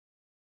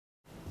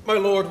My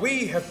lord,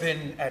 we have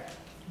been at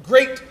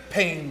great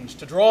pains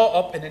to draw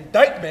up an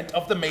indictment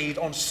of the maid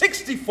on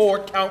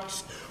 64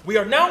 counts. We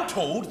are now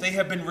told they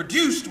have been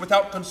reduced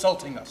without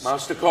consulting us.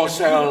 Master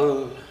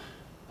Corsell,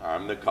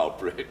 I'm the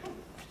culprit.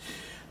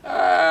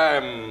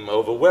 I'm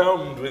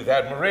overwhelmed with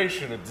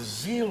admiration at the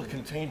zeal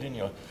contained in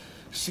your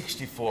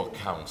 64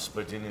 counts,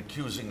 but in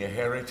accusing a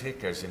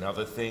heretic, as in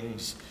other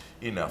things,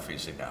 enough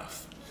is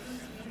enough.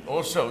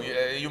 Also,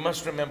 you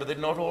must remember that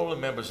not all the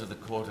members of the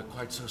court are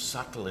quite so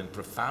subtle and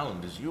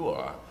profound as you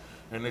are,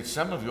 and that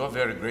some of your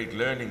very great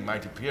learning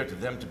might appear to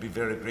them to be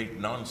very great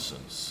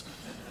nonsense.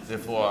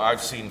 Therefore,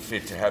 I've seen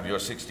fit to have your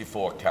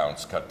 64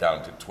 counts cut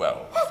down to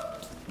 12.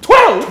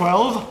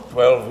 12?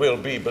 12 will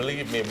be,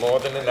 believe me, more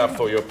than enough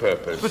for your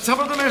purpose. But some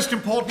of the most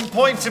important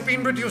points have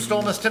been reduced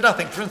almost to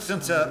nothing. For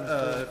instance,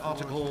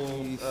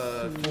 Article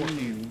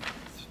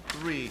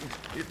 43.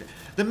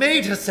 The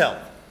maid herself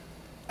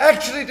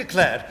actually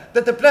declared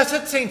that the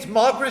blessed Saints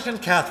Margaret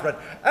and Catherine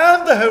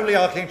and the Holy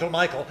Archangel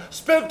Michael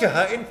spoke to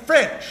her in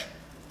French.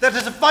 That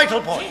is a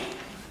vital point.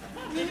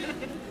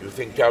 You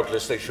think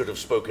doubtless they should have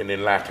spoken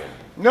in Latin?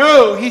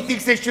 No, he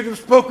thinks they should have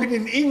spoken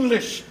in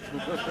English.